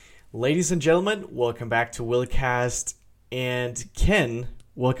Ladies and gentlemen, welcome back to Willcast. And Ken,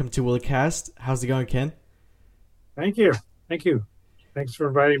 welcome to Willcast. How's it going, Ken? Thank you. Thank you. Thanks for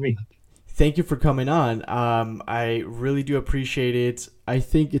inviting me. Thank you for coming on. I really do appreciate it. I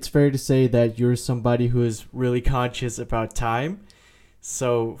think it's fair to say that you're somebody who is really conscious about time.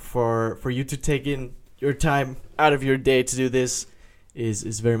 So for you to take in your time out of your day to do this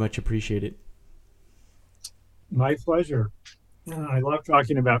is very much appreciated. My pleasure. I love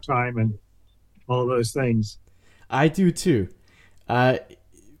talking about time and all those things. I do too. Uh,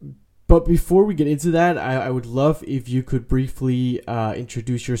 But before we get into that, I would love if you could briefly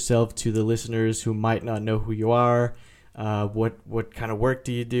introduce yourself to the listeners who might not know who you are. What kind of work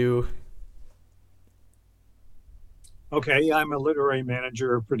do you do? Okay, I'm a literary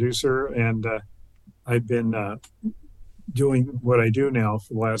manager, producer, and I've been doing what I do now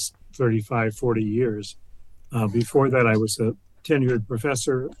for the last 35, 40 years. Before that, I was a tenured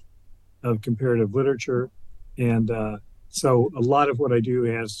professor of comparative literature. And so a lot of what I do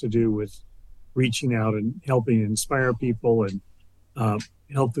has to do with reaching out and helping inspire people and uh,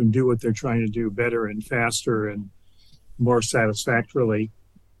 help them do what they're trying to do better and faster and more satisfactorily.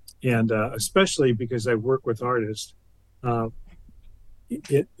 And especially because I work with artists, uh,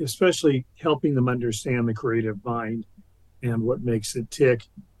 especially helping them understand the creative mind and what makes it tick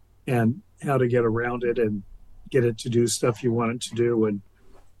and how to get around it and get it to do stuff you want it to do and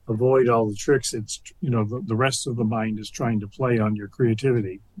avoid all the tricks the rest of the mind is trying to play on your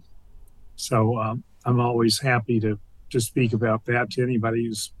creativity. So I'm always happy to speak about that to anybody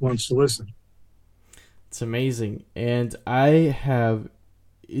who wants to listen. It's amazing, and I have,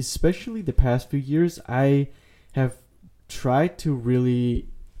 especially the past few years, I have tried to really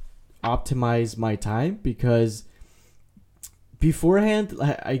optimize my time because beforehand,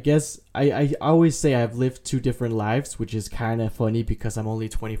 I guess I always say I've lived two different lives, which is kind of funny because I'm only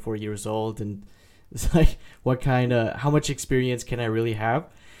 24 years old, and it's like, how much experience can I really have?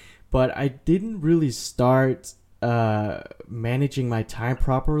 But I didn't really start managing my time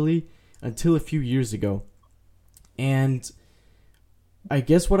properly until a few years ago. And I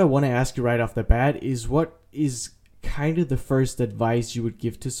guess what I want to ask you right off the bat is what is kind of the first advice you would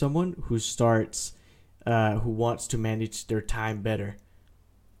give to someone who wants to manage their time better?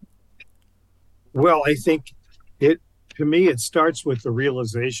 Well, I think it to me it starts with the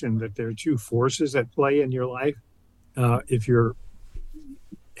realization that there are two forces at play in your life. If you're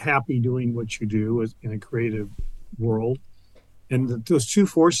happy doing what you do in a creative world, and those two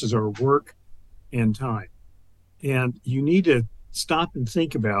forces are work and time. And you need to stop and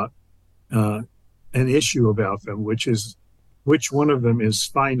think about uh, an issue about them, which is which one of them is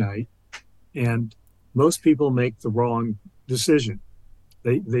finite. And most people make the wrong decision.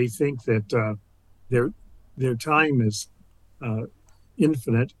 They think that their their time is uh,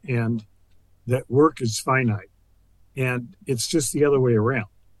 infinite and that work is finite. And it's just the other way around.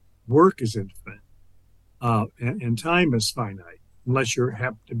 Work is infinite, and time is finite, unless you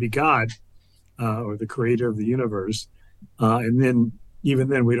happen to be God or the creator of the universe. And then, even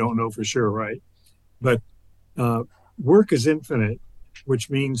then, we don't know for sure, right? But uh, work is infinite, which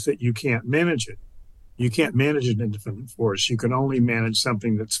means that you can't manage it. You can't manage an infinite force. You can only manage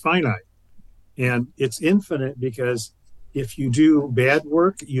something that's finite. And it's infinite because if you do bad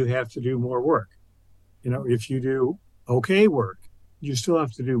work, you have to do more work. If you do okay work, you still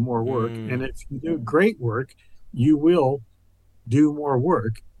have to do more work. And Mm, if you do great work, you will do more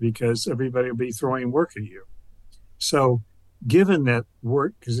work because everybody will be throwing work at you. So, given that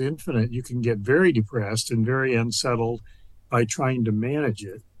work is infinite, you can get very depressed and very unsettled by trying to manage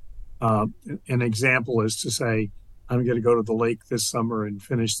it. An example is to say, I'm going to go to the lake this summer and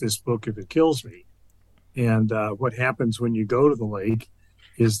finish this book if it kills me. And what happens when you go to the lake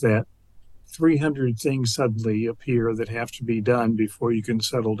is that 300 things suddenly appear that have to be done before you can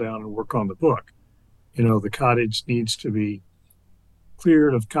settle down and work on the book. The cottage needs to be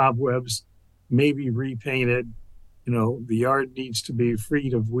cleared of cobwebs, maybe repainted. The yard needs to be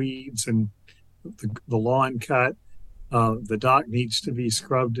freed of weeds and the lawn cut. The dock needs to be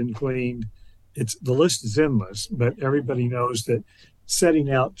scrubbed and cleaned. The list is endless, but everybody knows that setting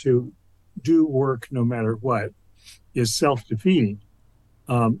out to do work no matter what is self-defeating.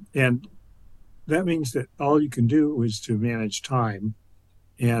 And that means that all you can do is to manage time.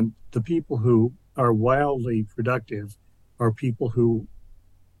 And the people who are wildly productive are people who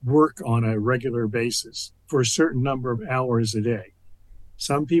work on a regular basis for a certain number of hours a day.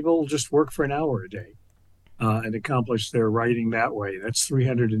 Some people just work for an hour a day and accomplish their writing that way. That's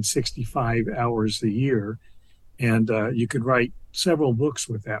 365 hours a year. And you could write several books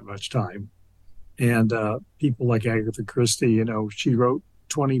with that much time. And people like Agatha Christie, she wrote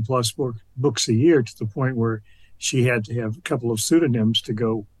 20 plus books a year to the point where she had to have a couple of pseudonyms to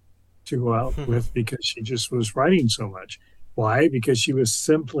go out with because she just was writing so much. Why? Because she was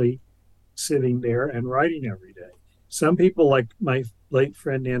simply sitting there and writing every day. Some people, like my late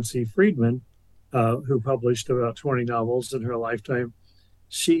friend Nancy Friedman, who published about 20 novels in her lifetime,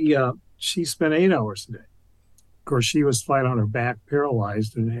 she spent 8 hours a day. Of course, she was flat on her back,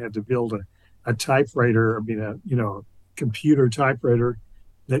 paralyzed, and had to build a typewriter. I mean, a computer typewriter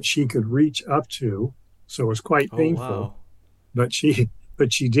that she could reach up to. So it was quite Oh painful, wow, but she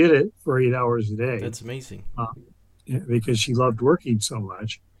did it for 8 hours a day that's amazing. um, because she loved working so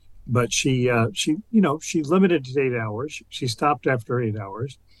much. But she limited it to 8 hours. She stopped after 8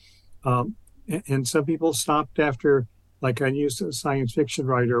 hours. And some people stopped after, like I used a science fiction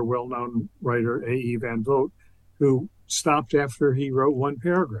writer, well-known writer A.E. Van Vogt, who stopped after he wrote one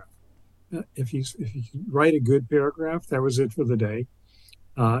paragraph. If he could write a good paragraph, that was it for the day,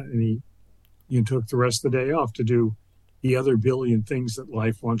 and he you took the rest of the day off to do the other billion things that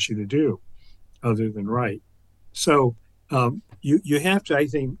life wants you to do, other than write. So you have to, I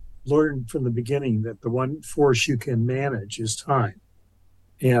think, learn from the beginning that the one force you can manage is time,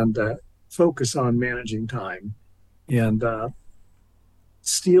 and focus on managing time and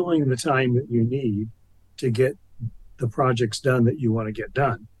stealing the time that you need to get the projects done that you want to get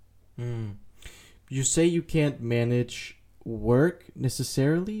done. Mm. You say you can't manage work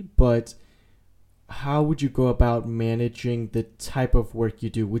necessarily, but how would you go about managing the type of work you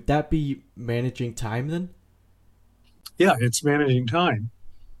do? Would that be managing time then? Yeah, it's managing time.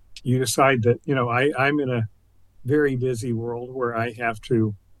 You decide that, I'm in a very busy world where I have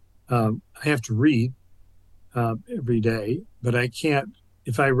to read every day, but I can't.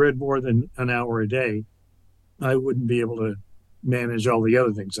 If I read more than an hour a day, I wouldn't be able to manage all the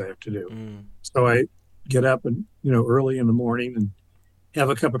other things I have to do. Mm. So I get up and early in the morning and have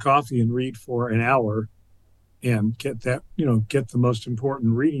a cup of coffee and read for an hour and get the most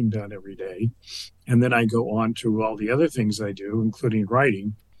important reading done every day, and then I go on to all the other things I do, including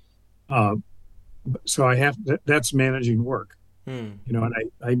writing. Uh, so that's managing work. Mm.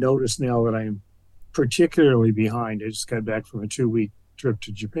 And I notice now that I'm particularly behind. I just got back from a 2 week trip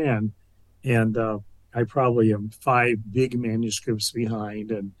to Japan, and I probably am five big manuscripts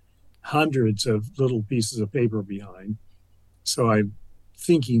behind and hundreds of little pieces of paper behind. So I'm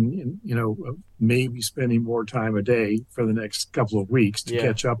thinking, of maybe spending more time a day for the next couple of weeks to Yeah.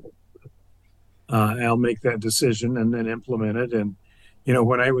 catch up. I'll make that decision and then implement it. And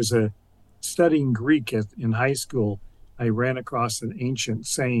when I was studying Greek in high school, I ran across an ancient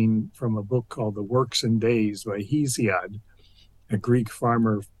saying from a book called The Works and Days by Hesiod, a Greek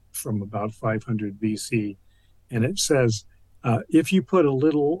farmer from about 500 BC. And it says, if you put a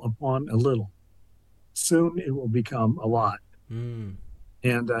little upon a little, soon it will become a lot. Mm.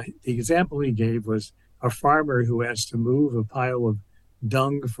 And the example he gave was a farmer who has to move a pile of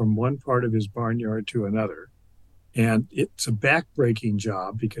dung from one part of his barnyard to another. And it's a back-breaking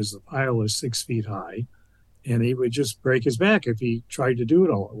job because the pile is 6 feet high, and he would just break his back if he tried to do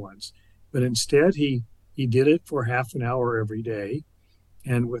it all at once. But instead, he did it for half an hour every day,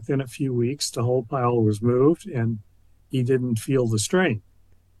 and within a few weeks, the whole pile was moved, and he didn't feel the strain.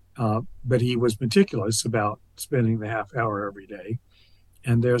 But he was meticulous about spending the half hour every day.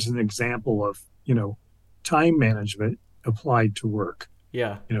 And there's an example of time management applied to work.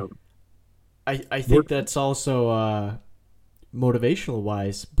 Yeah. You know, I think work. that's also motivational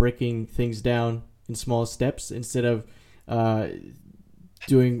wise, breaking things down in small steps instead of uh,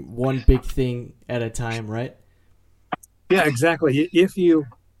 doing one big thing at a time, right? Yeah, exactly. If you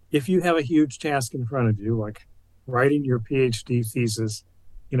have a huge task in front of you, like writing your PhD thesis,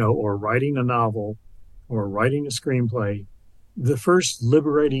 or writing a novel, or writing a screenplay, the first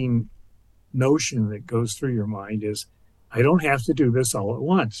liberating notion that goes through your mind is, I don't have to do this all at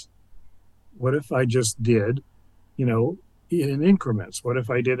once. What if I just did, you know, in increments? What if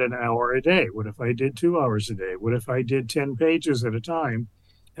I did an hour a day? What if I did 2 hours a day? What if I did 10 pages at a time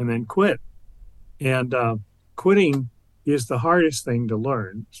and then quit? And quitting is the hardest thing to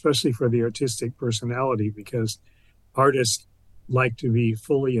learn, especially for the artistic personality, because artists like to be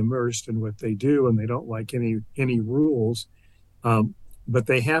fully immersed in what they do and they don't like any rules. Um, but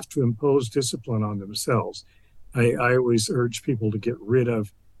they have to impose discipline on themselves. I always urge people to get rid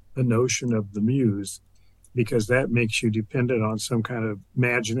of the notion of the muse, because that makes you dependent on some kind of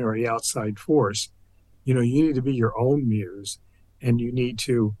imaginary outside force. You need to be your own muse, and you need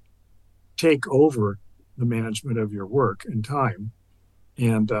to take over the management of your work and time.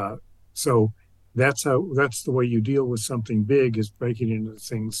 And so that's the way you deal with something big, is breaking into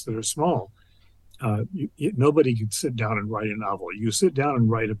things that are small. Nobody could sit down and write a novel. You sit down and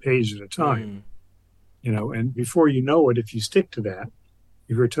write a page at a time, Mm, and before you know it, if you stick to that,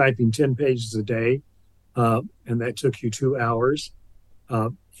 if you're typing 10 pages a day, and that took you 2 hours,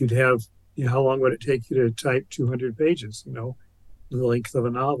 you'd have, how long would it take you to type 200 pages? The length of a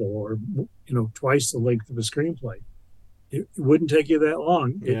novel, or twice the length of a screenplay. It wouldn't take you that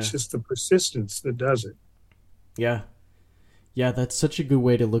long. It's yeah. just the persistence that does it. Yeah. Yeah, that's such a good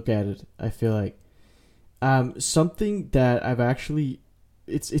way to look at it, I feel like. Something that I've actually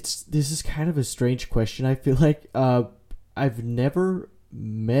it's this is kind of a strange question. I feel like I've never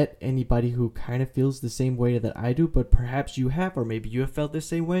met anybody who kind of feels the same way that I do, but perhaps you have, or maybe you have felt the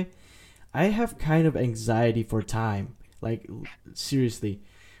same way. I have kind of anxiety for time. Like seriously.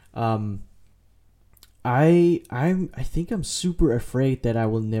 Um I think I'm super afraid that I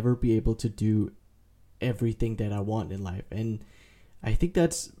will never be able to do everything that I want in life. And I think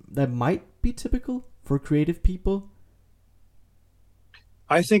that might be typical for creative people.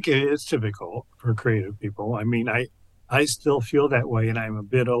 I think it is typical for creative people. I mean, I still feel that way, and I'm a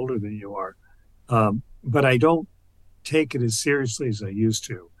bit older than you are. But I don't take it as seriously as I used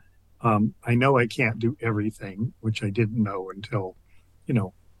to. I know I can't do everything, which I didn't know until, you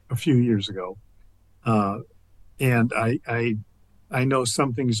know, a few years ago. Uh, and I know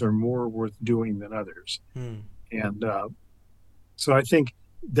some things are more worth doing than others. Hmm. And so I think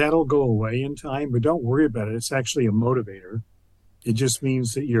that'll go away in time, but don't worry about it. It's actually a motivator. It just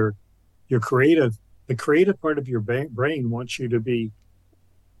means that you're creative. The creative part of your brain wants you to be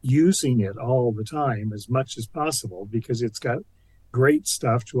using it all the time as much as possible because it's got great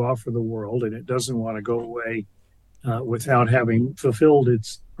stuff to offer the world and it doesn't want to go away without having fulfilled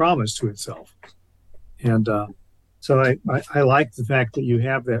its promise to itself. And so I like the fact that you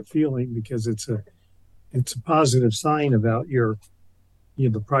have that feeling because it's a positive sign about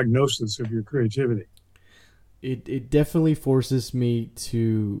the prognosis of your creativity. It definitely forces me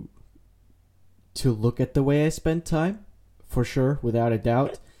to look at the way I spend time, for sure, without a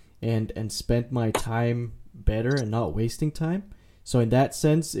doubt, and spend my time better and not wasting time. So in that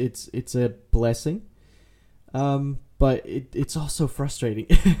sense, it's a blessing. But it's also frustrating.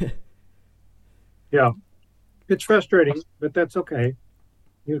 Yeah, it's frustrating, but that's okay.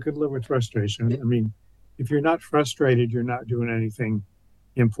 You could live with frustration. I mean, if you're not frustrated, you're not doing anything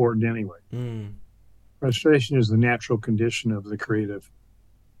important anyway. Mm, Frustration is the natural condition of the creative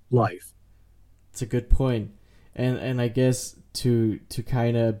life. it's a good point, and I guess to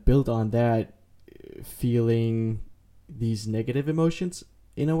kind of build on that, feeling these negative emotions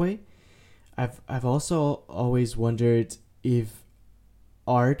in a way. I've also always wondered if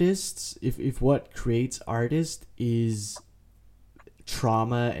artists, if what creates artists is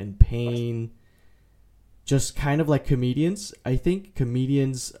trauma and pain, just kind of like comedians. I think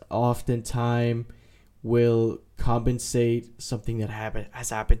comedians oftentimes will compensate something that has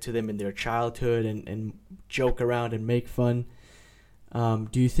happened to them in their childhood and joke around and make fun.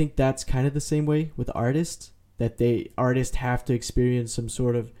 Do you think that's kind of the same way with artists? That artists have to experience some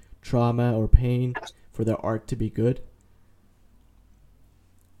sort of trauma or pain for their art to be good?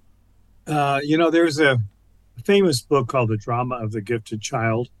 There's a famous book called The Drama of the Gifted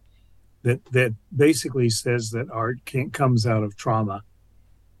Child that basically says that art comes out of trauma,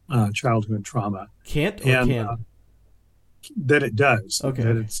 childhood trauma, Can't or and can? that it does, Okay,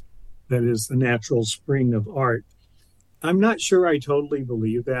 okay. that is the natural spring of art. I'm not sure I totally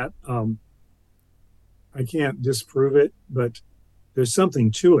believe that. I can't disprove it, but there's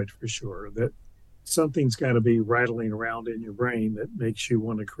something to it for sure. That something's got to be rattling around in your brain that makes you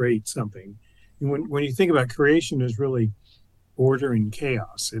want to create something. And when you think about creation, is really order and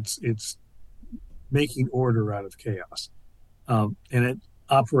chaos. It's making order out of chaos, and it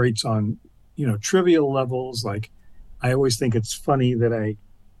operates on trivial levels. Like I always think it's funny that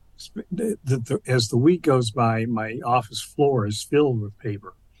as the week goes by, my office floor is filled with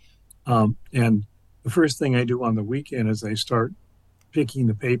paper. And the first thing I do on the weekend is I start picking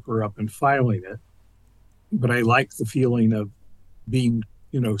the paper up and filing it. But I like the feeling of being,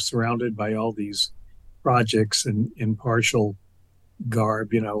 surrounded by all these projects and in partial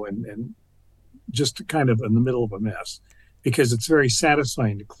garb, and just kind of in the middle of a mess because it's very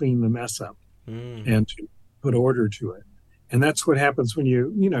satisfying to clean the mess up Mm. and to put order to it. And that's what happens when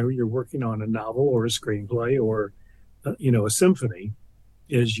you're working on a novel or a screenplay or, a symphony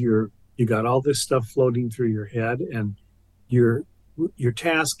is you got all this stuff floating through your head and your your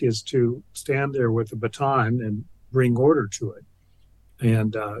task is to stand there with a baton and bring order to it,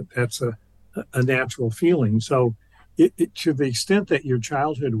 and that's a natural feeling. So to the extent that your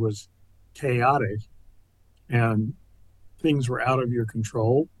childhood was chaotic and things were out of your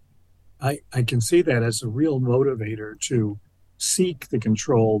control, I can see that as a real motivator to seek the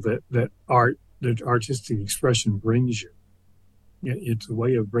control that artistic expression brings you. It's a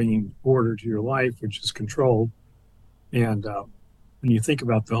way of bringing order to your life, which is control. And when you think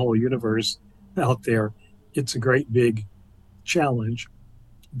about the whole universe out there, it's a great big challenge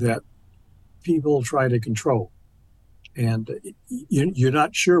that people try to control. And you're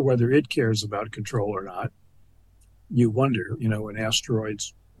not sure whether it cares about control or not. You wonder, when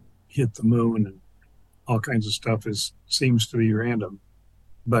asteroids hit the moon and all kinds of stuff seems to be random.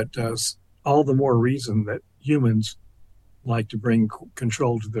 But all the more reason that humans like to bring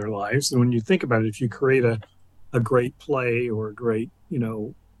control to their lives. And when you think about it, if you create a great play or a great,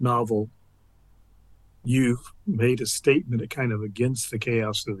 novel, you've made a statement kind of against the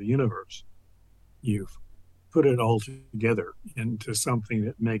chaos of the universe. You've put it all together into something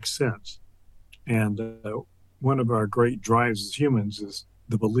that makes sense. And one of our great drives as humans is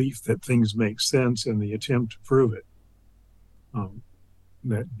the belief that things make sense and the attempt to prove it.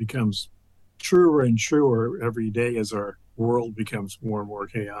 That becomes truer and truer every day as our world becomes more and more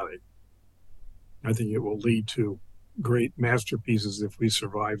chaotic. I think it will lead to great masterpieces if we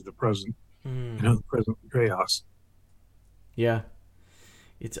survive the present, Mm, the present chaos. yeah,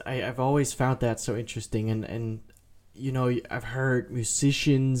 I've always found that so interesting, and I've heard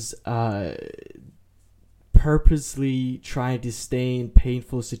musicians purposely try to stay in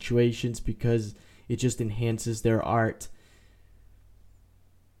painful situations because it just enhances their art.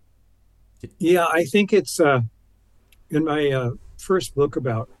 It, Yeah, I think it's in my first book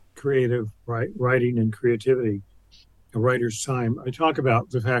about creative writing and creativity, A Writer's Time. I talk about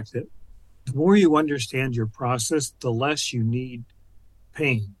the fact that the more you understand your process, the less you need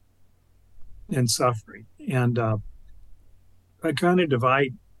pain and suffering. And I kind of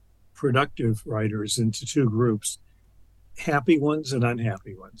divide productive writers into two groups, happy ones and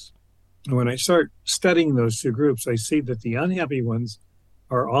unhappy ones. And when I start studying those two groups, I see that the unhappy ones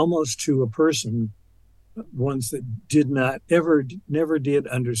are almost to a person ones that did not ever, never did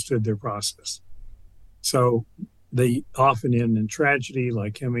understood their process. So they often end in tragedy,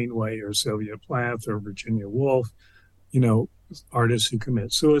 like Hemingway or Sylvia Plath or Virginia Woolf, you know, artists who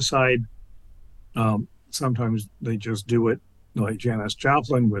commit suicide. Sometimes they just do it, like Janis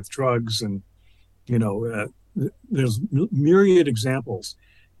Joplin, with drugs. And, there's myriad examples.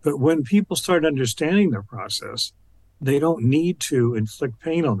 But when people start understanding their process, they don't need to inflict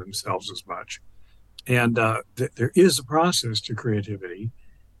pain on themselves as much. And there is a process to creativity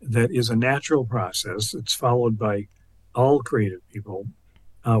that is a natural process. It's followed by all creative people,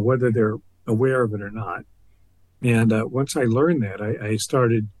 whether they're aware of it or not. And once I learned that, I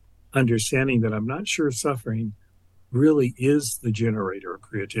started understanding that I'm not sure suffering really is the generator of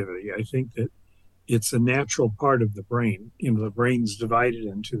creativity. I think that it's a natural part of the brain. The brain's divided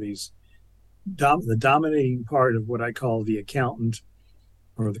into these, the dominating part of what I call the accountant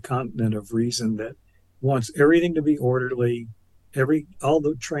or the continent of reason that wants everything to be orderly, all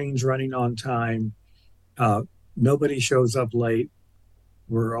the trains running on time, uh, nobody shows up late.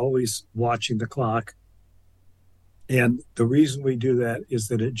 We're always watching the clock. And the reason we do that is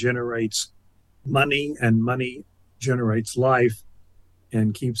that it generates money, and money generates life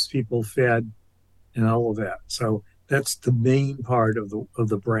and keeps people fed and all of that. So that's the main part of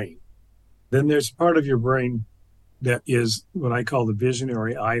the brain. Then there's part of your brain that is what I call the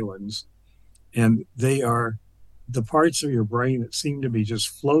visionary islands, and they are the parts of your brain that seem to be just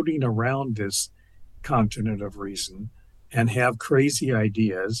floating around this continent of reason and have crazy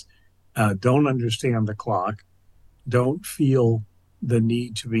ideas, don't understand the clock, don't feel the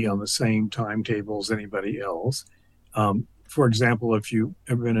need to be on the same timetable as anybody else. For example, if you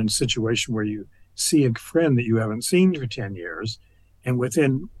have been in a situation where you see a friend that you haven't seen for 10 years, and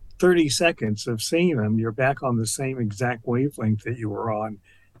within 30 seconds of seeing them, you're back on the same exact wavelength that you were on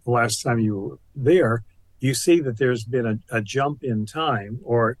the last time you were there, you see that there's been a jump in time,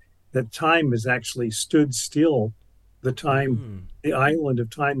 or that time has actually stood still. The time, mm, the island of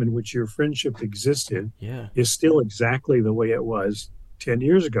time in which your friendship existed yeah. is still exactly the way it was 10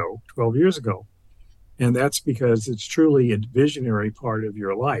 years ago, 12 years ago. And that's because it's truly a visionary part of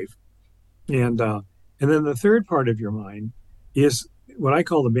your life. And then the third part of your mind is what I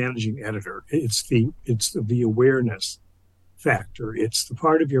call the managing editor. It's the awareness factor. It's the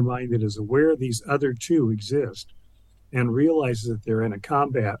part of your mind that is aware these other two exist and realizes that they're in a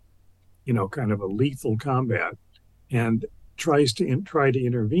combat, kind of a lethal combat, and try to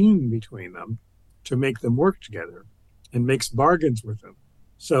intervene between them to make them work together, and makes bargains with them.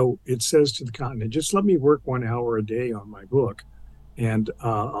 So it says to the continent, just let me work 1 hour a day on my book, and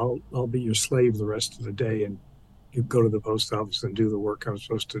I'll be your slave the rest of the day, and go to the post office and do the work I'm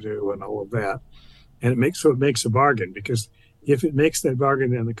supposed to do and all of that. And it makes a bargain because if it makes that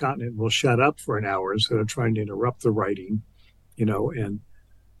bargain, then the continent will shut up for an hour instead of trying to interrupt the writing, and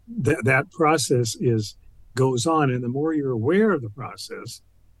that process is goes on. And the more you're aware of the process,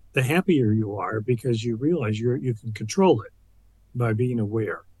 the happier you are because you realize you can control it by being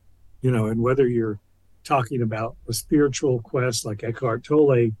aware, and whether you're talking about a spiritual quest like Eckhart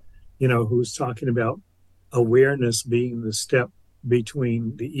Tolle, who's talking about awareness being the step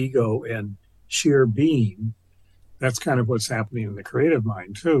between the ego and sheer being. That's kind of what's happening in the creative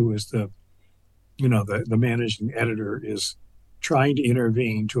mind too, is the managing editor is trying to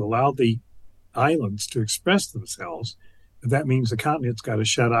intervene to allow the islands to express themselves. That means the continent's got to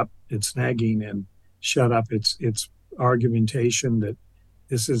shut up its nagging and shut up its argumentation that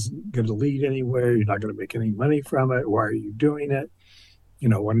this isn't going to lead anywhere. You're not going to make any money from it. Why are you doing it?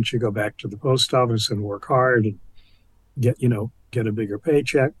 Why don't you go back to the post office and work hard and get a bigger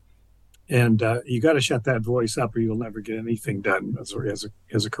paycheck? And you got to shut that voice up, or you'll never get anything done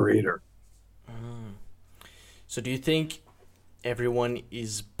as a creator. Mm. So do you think everyone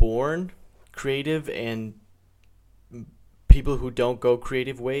is born creative and people who don't go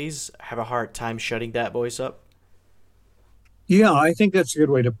creative ways have a hard time shutting that voice up? Yeah, I think that's a good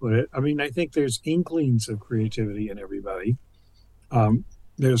way to put it. I mean, I think there's inklings of creativity in everybody.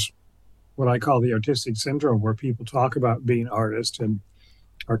 There's what I call the artistic syndrome, where people talk about being artists and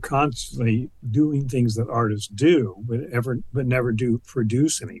are constantly doing things that artists do, but never do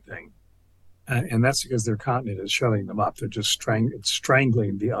produce anything. And that's because their continent is shutting them up. They're just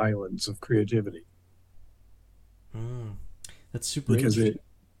strangling the islands of creativity Mm. That's super because interesting.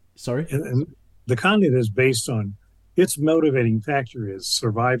 Sorry? and the continent is based on its motivating factor is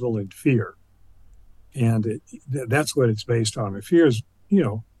survival and fear, and that's what it's based on. And fear is,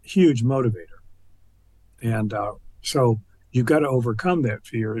 huge motivator, and so you've got to overcome that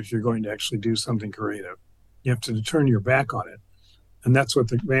fear if you're going to actually do something creative. You have to turn your back on it, and that's what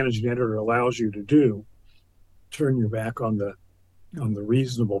the managing editor allows you to do: turn your back on the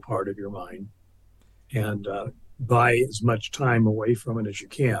reasonable part of your mind and buy as much time away from it as you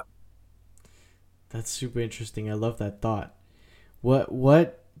can. That's super interesting. I love that thought.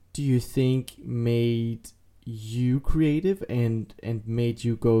 What do you think made you creative and made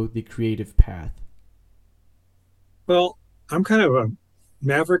you go the creative path? Well, I'm kind of a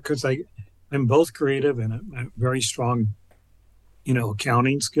maverick because I'm both creative and I'm very strong,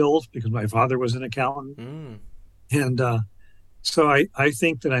 accounting skills because my father was an accountant, Mm. and so I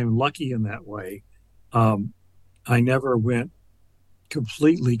think that I'm lucky in that way. Um, I never went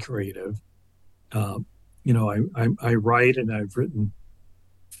completely creative. Um, I write and I've written,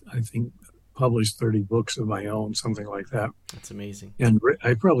 I think, published 30 books of my own, something like that. That's amazing. And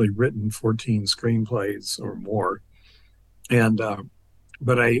I've probably written 14 screenplays or more. And,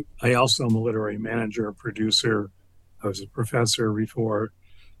 but I also am a literary manager, a producer. I was a professor before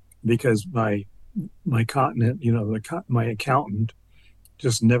because my continent, my accountant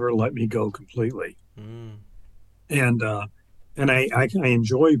just never let me go completely. Mm. And, and I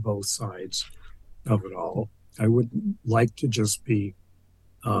enjoy both sides of it all. I wouldn't like to just be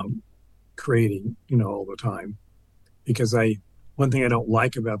um, creating, all the time because one thing I don't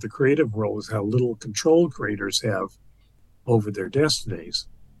like about the creative world is how little control creators have over their destinies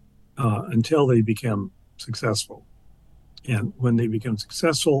until they become successful. And when they become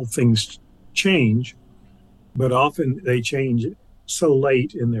successful, things change, but often they change so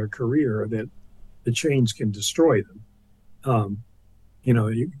late in their career that the change can destroy them. Um,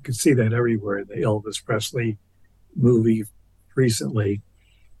 you can see that everywhere. The Elvis Presley movie recently,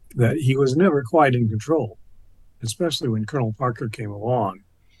 that he was never quite in control, especially when Colonel Parker came along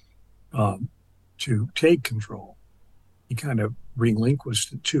um, to take control. He kind of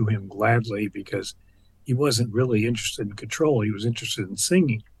relinquished it to him gladly because he wasn't really interested in control. He was interested in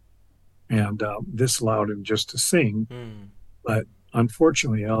singing. And this allowed him just to sing. Mm. But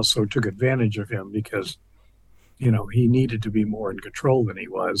unfortunately, it also took advantage of him because, he needed to be more in control than he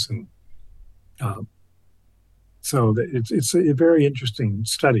was. And uh, so it's a very interesting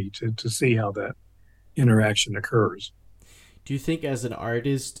study to see how that interaction occurs. Do you think as an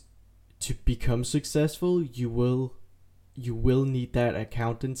artist to become successful you will need that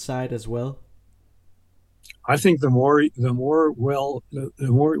accountant side as well? I think the more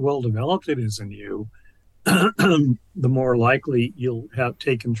well developed it is in you, the more likely you'll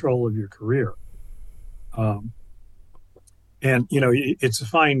take control of your career. Um, and it's a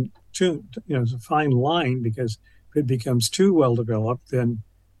fine it's a fine line because if it becomes too well developed, then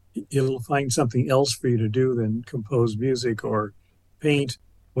it'll find something else for you to do than compose music or paint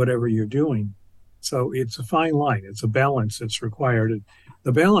whatever you're doing. So it's a fine line. It's a balance that's required. And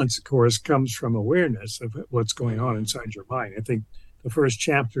the balance, of course, comes from awareness of what's going on Mm. inside your mind. I think the first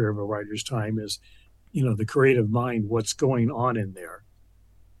chapter of A Writer's Time is, the creative mind, what's going on in there.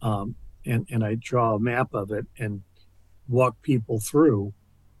 Um, and I draw a map of it and walk people through,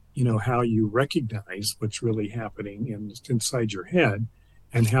 how you recognize what's really happening inside your head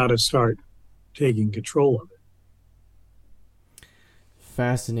and how to start taking control of it.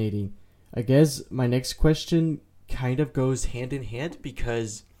 Fascinating. I guess my next question kind of goes hand in hand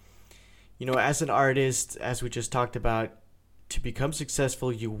because, as an artist, as we just talked about, to become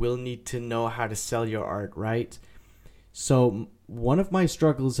successful, you will need to know how to sell your art, right? So, one of my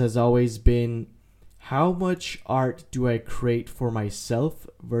struggles has always been how much art do I create for myself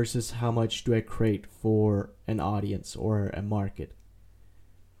versus how much do I create for an audience or a market?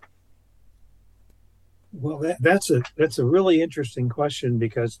 Well, that's a really interesting question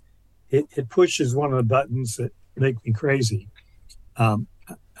because it pushes one of the buttons that make me crazy. Um,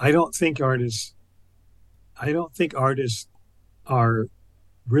 I don't think artists I don't think artists are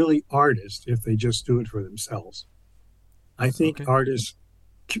really artists if they just do it for themselves. I think Okay. artists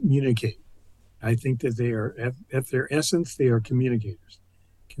communicate. I think that they are at their essence they are communicators.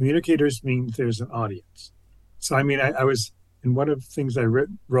 Communicators means there's an audience. So I mean, I was in one of the things I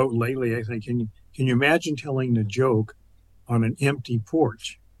wrote lately. I think can you imagine telling a joke on an empty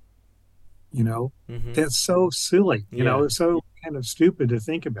porch? You know, Mm-hmm. that's so silly. Yeah. It's so kind of stupid to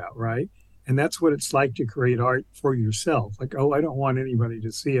think about, right? And that's what it's like to create art for yourself. Like, oh, I don't want anybody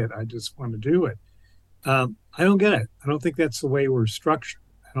to see it. I just want to do it. I don't get it. I don't think that's the way we're structured.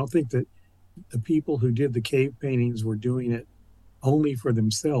 I don't think that the people who did the cave paintings were doing it only for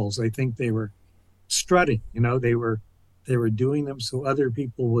themselves. I think they were strutting. They were doing them so other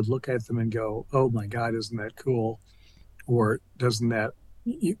people would look at them and go, "Oh my God, isn't that cool?" Or doesn't that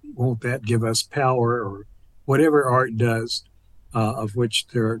won't that give us power or whatever art does, of which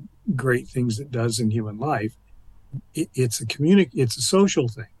there are great things it does in human life. It's a social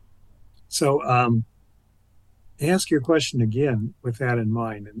thing. So ask your question again with that in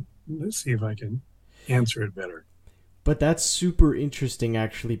mind, and let's see if I can answer it better. But that's super interesting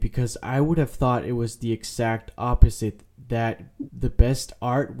actually because I would have thought it was the exact opposite that the best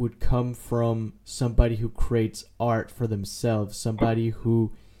art would come from somebody who creates art for themselves, somebody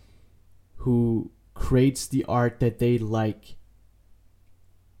who creates the art that they like.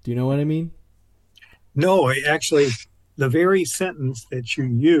 Do you know what I mean? No, actually, the very sentence that you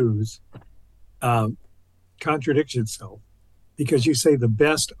use um, contradicts itself because you say the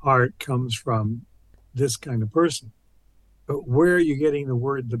best art comes from this kind of person. But where are you getting the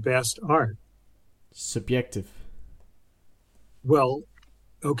word the best art? Subjective. Well,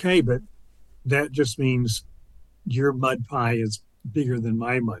 okay, but that just means your mud pie is bigger than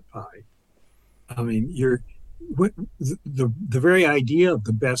my mud pie. I mean, what the very idea of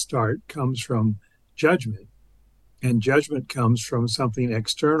the best art comes from judgment, and judgment comes from something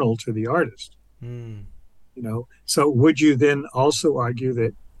external to the artist. Hmm. So would you then also argue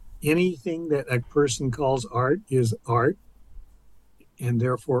that anything that a person calls art is art and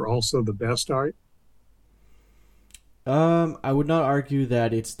therefore also the best art? I would not argue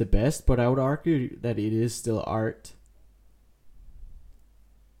that it's the best, but I would argue that it is still art.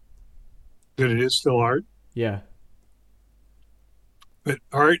 That it is still art? Yeah. But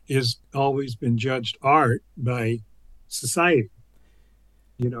art has always been judged art by society.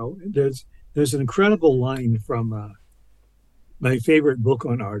 There's an incredible line from my favorite book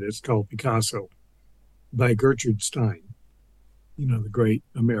on art. It's called Picasso by Gertrude Stein. The great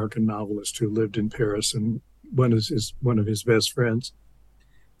American novelist who lived in Paris and one of his best friends.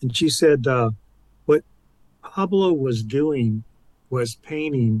 And she said what Pablo was doing was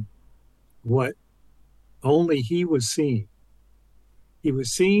painting what only he was seeing. He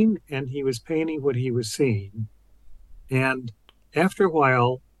was seeing and he was painting what he was seeing. And after a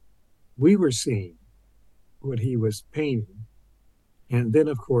while, we were seeing what he was painting. And then,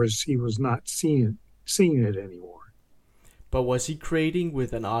 of course, he was not seeing it anymore. But was he creating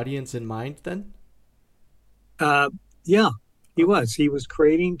with an audience in mind then? Uh, yeah, he Okay. was. He was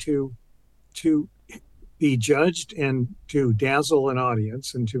creating to be judged and to dazzle an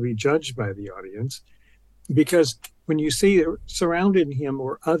audience and to be judged by the audience. Because when you see surrounding him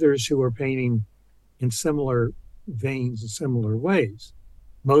were others who were painting in similar veins and similar ways,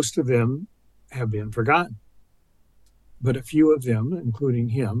 most of them have been forgotten. But a few of them, including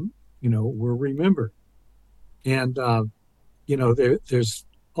him, were remembered. And there's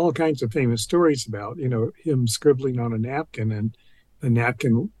all kinds of famous stories about him scribbling on a napkin and the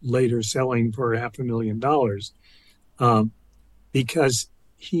napkin later selling for $500,000 because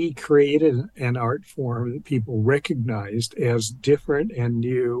he created an art form that people recognized as different and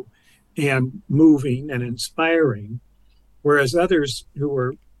new and moving and inspiring, whereas others who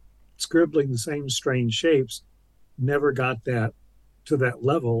were scribbling the same strange shapes never got that to that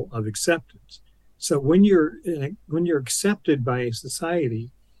level of acceptance. So when you're accepted by a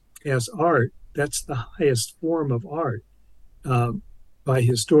society as art, that's the highest form of art um, by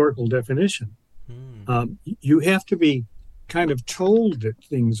historical definition. Hmm. You have to be kind of told that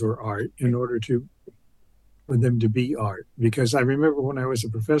things are art in order to for them to be art. Because I remember when I was a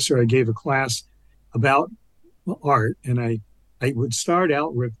professor, I gave a class about art, and I would start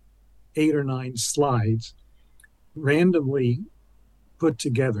out with 8 or 9 slides randomly put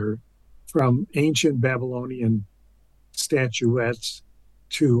together from ancient Babylonian statuettes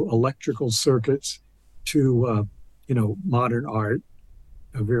to electrical circuits to modern art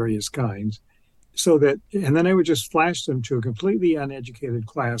of various kinds. So that, and then I would just flash them to a completely uneducated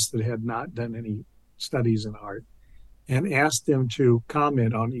class that had not done any studies in art and ask them to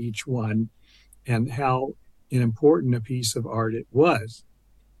comment on each one and how important a piece of art it was.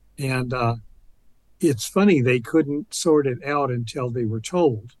 And it's funny, they couldn't sort it out until they were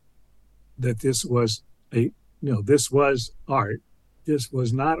told that this was this was art. This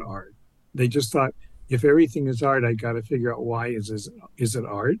was not art. They just thought, if everything is art, I got to figure out why is it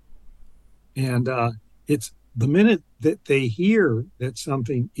art? And it's the minute that they hear that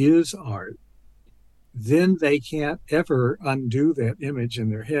something is art, then they can't ever undo that image in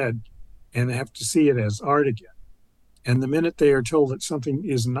their head and have to see it as art again. And the minute they are told that something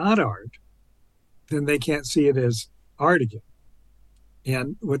is not art, then they can't see it as art again.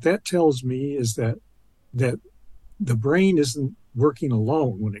 And what that tells me is that the brain isn't working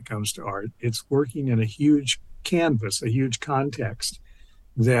alone when it comes to art. It's working in a huge canvas, a huge context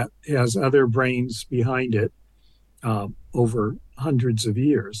that has other brains behind it over hundreds of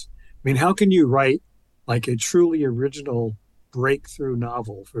years. I mean, how can you write like a truly original breakthrough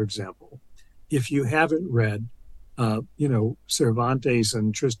novel, for example, if you haven't read, Cervantes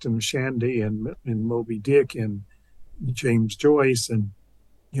and Tristram Shandy and Moby Dick and James Joyce, and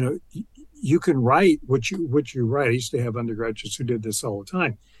you know, you can write what you write. I used to have undergraduates who did this all the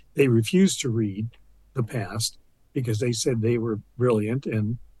time. They refused to read the past because they said they were brilliant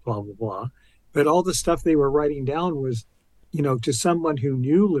and blah blah blah. But all the stuff they were writing down was, to someone who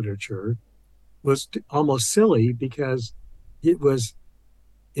knew literature, was almost silly because it was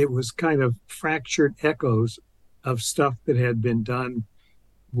kind of fractured echoes of stuff that had been done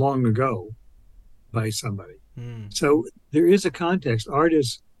long ago by somebody. Hmm. So there is a context. Art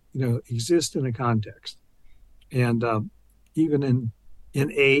is, exists in a context, and even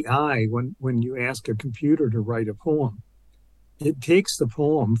in AI, when you ask a computer to write a poem, it takes the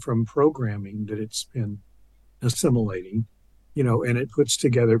poem from programming that it's been assimilating, and it puts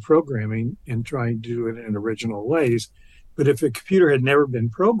together programming and trying to do it in original ways. But if a computer had never been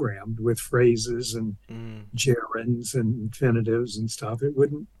programmed with phrases and Hmm. gerunds and infinitives and stuff, it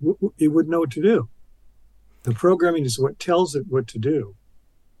wouldn't know what to do. The programming is what tells it what to do,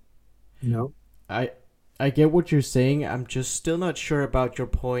 you know? I I get what you're saying. I'm just still not sure about your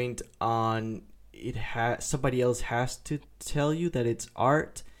point on it has somebody else has to tell you that it's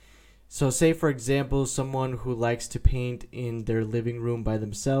art. So say for example someone who likes to paint in their living room by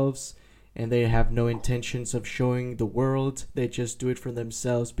themselves and they have no intentions of showing the world. They just do it for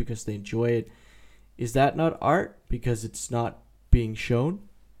themselves because they enjoy it. Is that not art because it's not being shown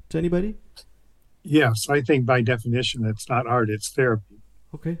to anybody? Yes, I think by definition, it's not art, it's therapy.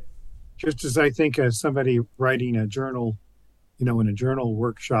 Okay. Just as I think as somebody writing a journal, in a journal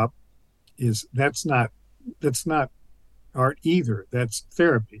workshop that's not art either. That's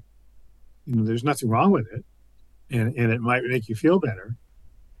therapy. There's nothing wrong with it, and it might make you feel better,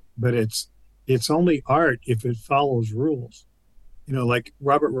 but it's only art if it follows rules. Like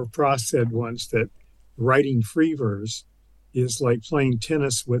Robert Frost said once that writing free verse is like playing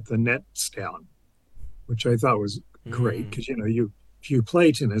tennis with the nets down, which I thought was great Mm. because you if you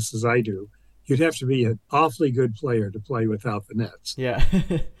play tennis as I do, you'd have to be an awfully good player to play without the nets. Yeah.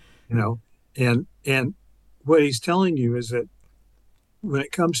 You know, and what he's telling you is that when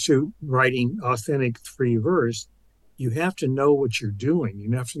it comes to writing authentic free verse, you have to know what you're doing.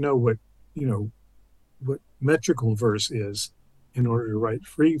 You have to know what metrical verse is in order to write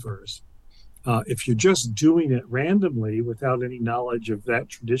free verse. If you're just doing it randomly without any knowledge of that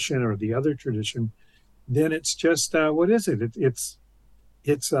tradition or the other tradition, then it's just what is it? It's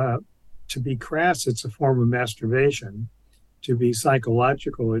to be crass, it's a form of masturbation. To be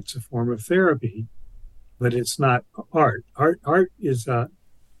psychological, it's a form of therapy, but it's not art. Art is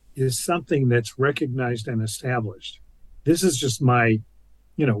something that's recognized and established. This is just my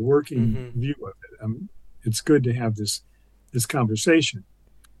working Mm-hmm. view of it. It's good to have this conversation,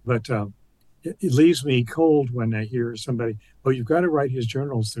 but it leaves me cold when I hear somebody, "Oh, you've got to write his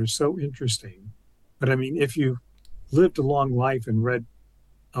journals. They're so interesting." But I mean, if you lived a long life and read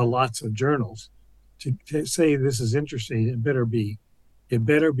lots of journals, to say this is interesting, it better be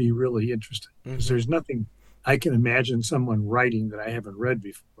really interesting because Mm-hmm. there's nothing I can imagine someone writing that I haven't read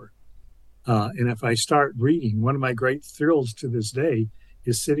before. And if I start reading, one of my great thrills to this day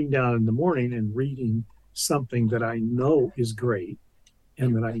is sitting down in the morning and reading something that I know is great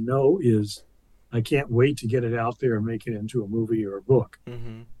and that I know is, I can't wait to get it out there and make it into a movie or a book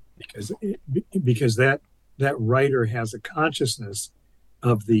Mm-hmm. because that writer has a consciousness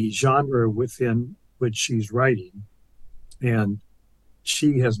of the genre within which she's writing, and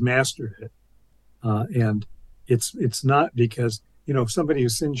she has mastered it. And it's not because if somebody who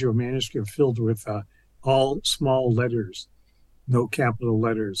sends you a manuscript filled with all small letters, no capital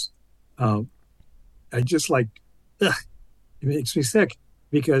letters, uh, I just like, ugh, it makes me sick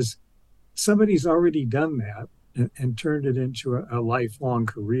because somebody's already done that and turned it into a lifelong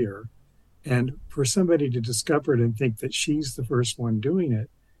career. And for somebody to discover it and think that she's the first one doing it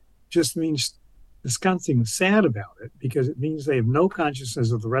just means there's something sad about it because it means they have no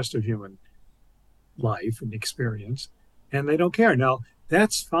consciousness of the rest of human life and experience, and they don't care. Now,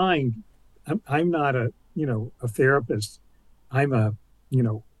 that's fine. I'm not a therapist. I'm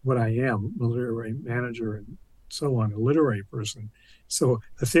what I am, a literary manager and so on, a literary person. So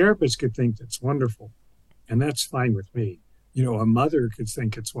a therapist could think that's wonderful, and that's fine with me. A mother could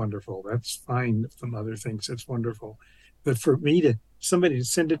think it's wonderful. That's fine if the mother thinks it's wonderful. But for somebody to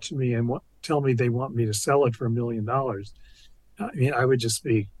send it to me and tell me they want me to sell it for $1 million, I mean, I would just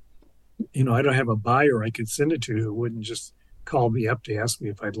be, I don't have a buyer I could send it to who wouldn't just call me up to ask me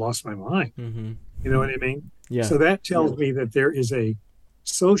if I'd lost my mind. You know Mm-hmm. what I mean? Yeah. So that tells me that there is a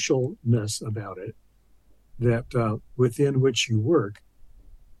socialness about it that within which you work.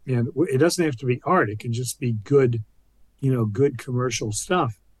 And it doesn't have to be art. It can just be good, good commercial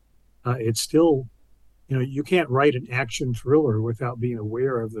stuff. It's still, you can't write an action thriller without being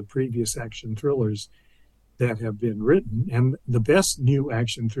aware of the previous action thrillers that have been written. And the best new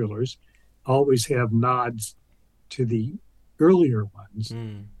action thrillers always have nods to the earlier ones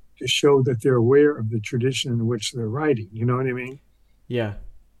Mm. to show that they're aware of the tradition in which they're writing. You know what I mean? Yeah.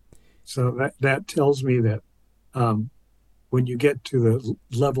 So that tells me that um, when you get to the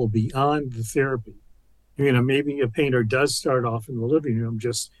level beyond the therapy, maybe a painter does start off in the living room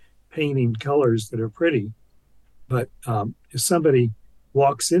just painting colors that are pretty, but if somebody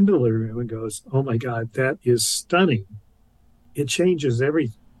walks into the living room and goes, "Oh my God, that is stunning," it changes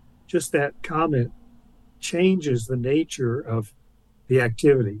everything. Just that comment changes the nature of the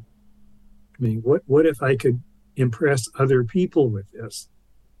activity. I mean, what if I could impress other people with this?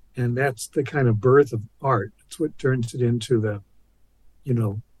 And that's the kind of birth of art. It's what turns it into you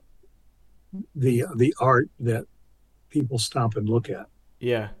know, the art that people stop and look at.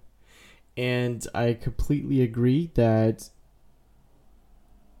 Yeah. And I completely agree that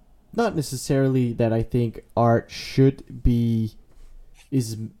not necessarily that I think art should be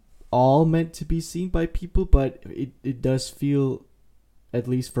is all meant to be seen by people, but it does feel, at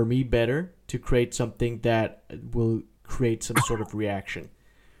least for me, better to create something that will create some sort of reaction.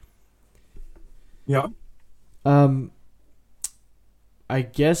 Yeah. Um, I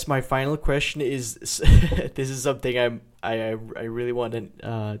guess my final question is this is something I really want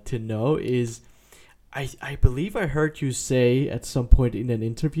to know is I believe I heard you say at some point in an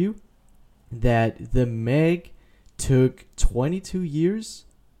interview that the Meg took 22 years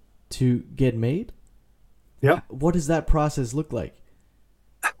to get made. Yeah. What does that process look like?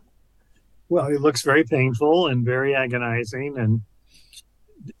 Well, it looks very painful and very agonizing and,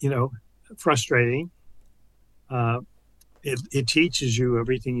 you know, frustrating. Uh, it teaches you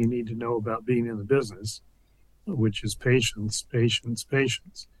everything you need to know about being in the business, which is patience, patience,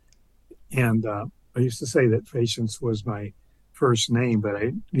 patience. And I used to say that patience was my first name, but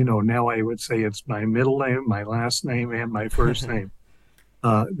now I would say it's my middle name, my last name, and my first name.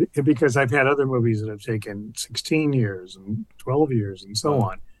 Uh, because I've had other movies that have taken 16 years and 12 years and so Wow.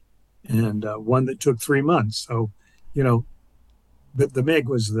 on, and one that took 3 months. So, you know, but the Meg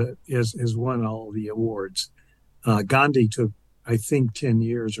is won all the awards. Gandhi took, I think, 10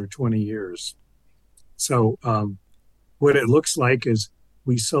 years or 20 years. So what it looks like is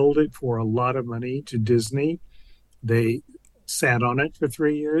we sold it for a lot of money to Disney. They sat on it for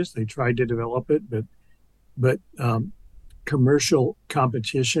 3 years. They tried to develop it, but commercial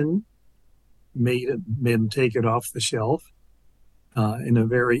competition made them take it off the shelf in a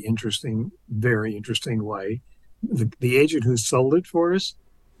very interesting way. The agent who sold it for us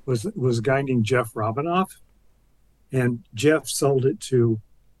was a guy named Jeff Robinoff, and Jeff sold it to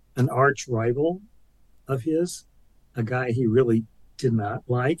an arch rival of his, a guy he really did not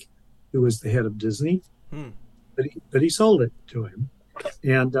like, who was the head of Disney. Hmm. But he sold it to him,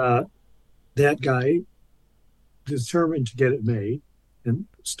 and that guy determined to get it made, and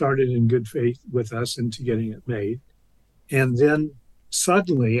started in good faith with us into getting it made. And then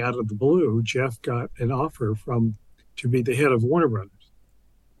suddenly, out of the blue, Jeff got an offer from to be the head of Warner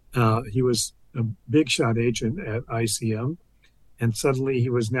Brothers. He was a big shot agent at ICM, and suddenly he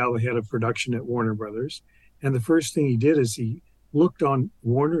was now the head of production at Warner Brothers. And the first thing he did is he looked on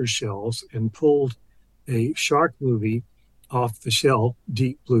Warner's shelves and pulled a shark movie off the shelf,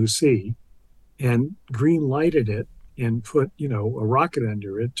 Deep Blue Sea, and green lighted it and put, a rocket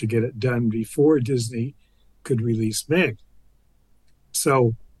under it to get it done before Disney could release Meg.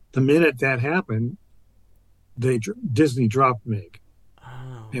 So the minute that happened, Disney dropped Meg.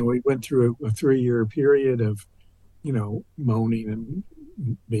 Oh. And we went through a 3-year period of, moaning and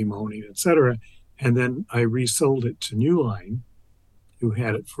bemoaning, et cetera. And then I resold it to New Line, who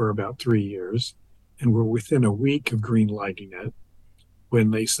had it for about 3 years, and were within a week of green lighting it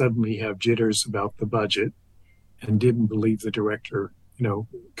when they suddenly have jitters about the budget and didn't believe the director,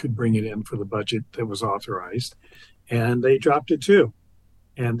 could bring it in for the budget that was authorized. And they dropped it too.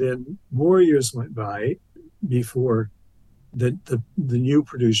 And then more years went by before the new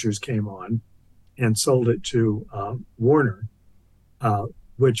producers came on and sold it to Warner,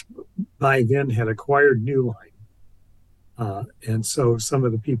 which by then had acquired New Line. And so some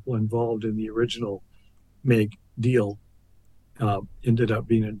of the people involved in the original Meg deal ended up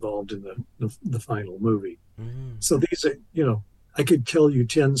being involved in the final movie. Mm. So these are, I could tell you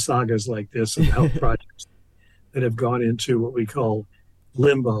 10 sagas like this about projects that have gone into what we call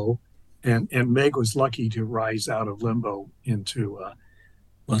limbo. And Meg was lucky to rise out of limbo into,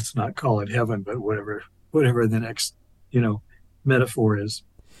 let's not call it heaven, but whatever the next, metaphor is.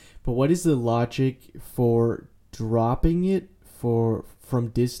 But what is the logic for dropping it from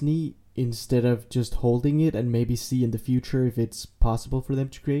Disney instead of just holding it and maybe see in the future if it's possible for them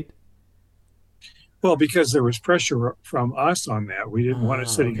to create? Well, because there was pressure from us on that. We didn't want it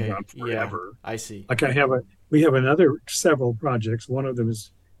sitting around forever. Yeah, I see. Like we have several projects. One of them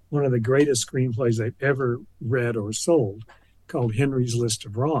is one of the greatest screenplays I've ever read or sold, called Henry's List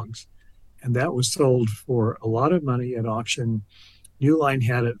of Wrongs. And that was sold for a lot of money at auction. New Line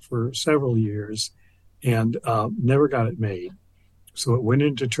had it for several years and never got it made. So it went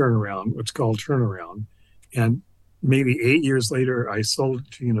into turnaround, what's called turnaround. And maybe 8 years later, I sold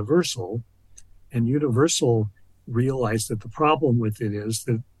it to Universal. And Universal realized that the problem with it is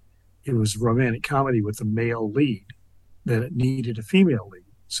that it was romantic comedy with a male lead, that it needed a female lead.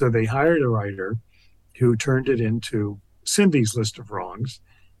 So they hired a writer who turned it into Cindy's List of Wrongs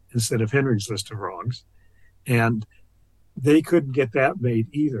instead of Henry's List of Wrongs. And they couldn't get that made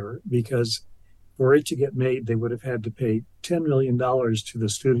either, because for it to get made, they would have had to pay $10 million to the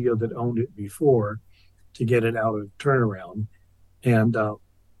studio that owned it before to get it out of turnaround. And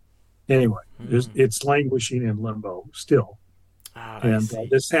anyway, it's languishing in limbo still. And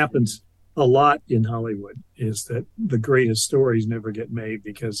this happens a lot in Hollywood, is that the greatest stories never get made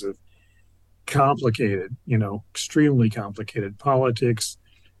because of complicated, extremely complicated politics,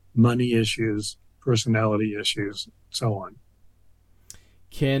 money issues, personality issues, so on.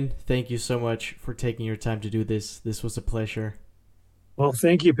 Ken, thank you so much for taking your time to do this. This was a pleasure. Well,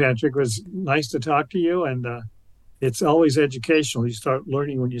 thank you, Patrick. It was nice to talk to you. And it's always educational. You start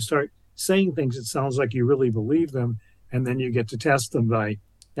learning when you start saying things, it sounds like you really believe them. And then you get to test them by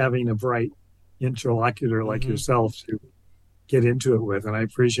having a bright interlocutor like yourself to get into it with. And I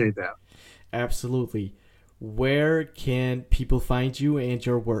appreciate that. Absolutely. Where can people find you and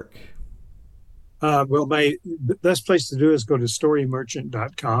your work? Well, my best place to do is go to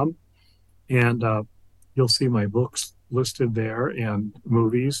storymerchant.com, and you'll see my books listed there and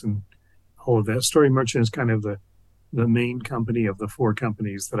movies and all of that. Story Merchant is kind of the main company of the 4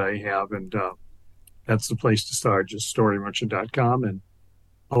 companies that I have, and that's the place to start, just storymerchant.com, and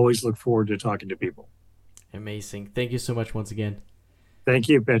always look forward to talking to people. Amazing. Thank you so much once again. Thank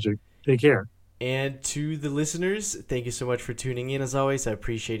you, Patrick. Take care. And to the listeners, thank you so much for tuning in. As always, I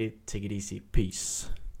appreciate it. Take it easy. Peace.